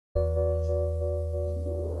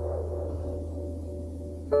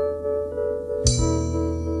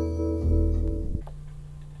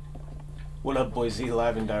up, Boise?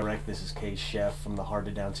 Live and direct. This is K-Schef from the heart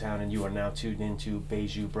of downtown, and you are now tuned into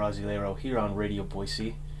Beijo Brasileiro here on Radio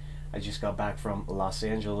Boise. I just got back from Los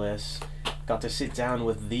Angeles. Got to sit down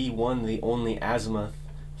with the one, the only Azymuth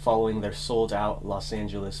following their sold-out Los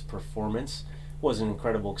Angeles performance. It was an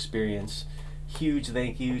incredible experience. Huge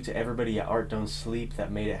thank you to everybody at Art Don't Sleep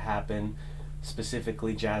that made it happen.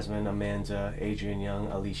 Specifically Jasmine, Amanda, Adrian Young,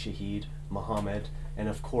 Ali Shahid, Mohammed, and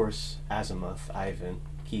of course Azymuth, Ivan,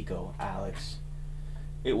 Kiko, Alex.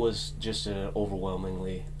 It was just an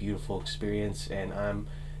overwhelmingly beautiful experience, and I'm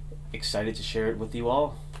excited to share it with you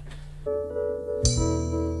all.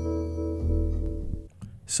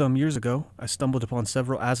 Some years ago, I stumbled upon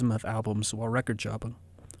several Azymuth albums while record shopping.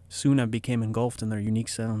 Soon I became engulfed in their unique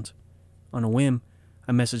sounds. On a whim,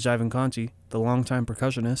 I messaged Ivan Conti, the longtime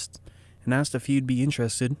percussionist, and asked if he'd be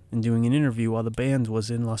interested in doing an interview while the band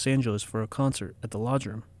was in Los Angeles for a concert at the Lodge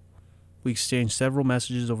Room. We exchanged several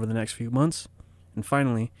messages over the next few months, and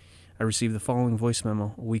finally, I received the following voice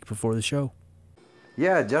memo a week before the show.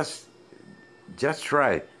 Yeah, just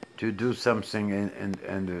try to do something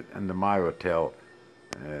in my hotel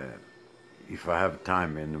if I have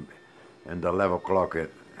time in the 11 o'clock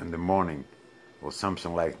in the morning or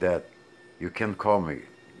something like that. You can call me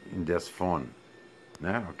in this phone.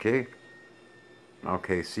 Yeah, okay?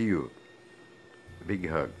 Okay, see you. Big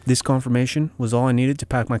hug. This confirmation was all I needed to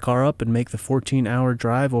pack my car up and make the 14-hour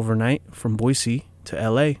drive overnight from Boise to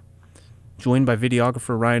LA. Joined by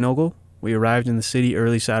videographer Ryan Ogle, we arrived in the city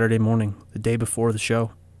early Saturday morning, the day before the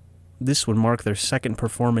show. This would mark their second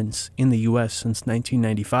performance in the US since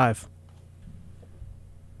 1995.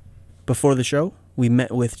 Before the show, we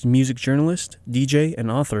met with music journalist, DJ,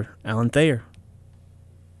 and author Alan Thayer.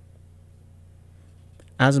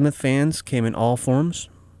 Azymuth fans came in all forms,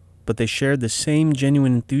 but they shared the same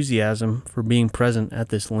genuine enthusiasm for being present at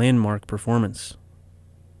this landmark performance.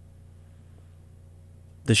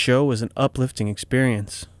 The show was an uplifting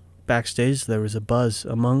experience. Backstage, there was a buzz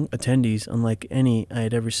among attendees unlike any I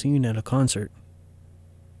had ever seen at a concert.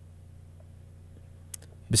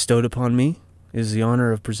 Bestowed upon me is the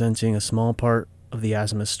honor of presenting a small part of the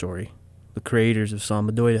Azymuth story, the creators of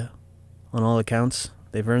Samba. On all accounts,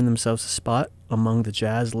 they've earned themselves a spot among the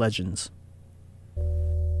jazz legends.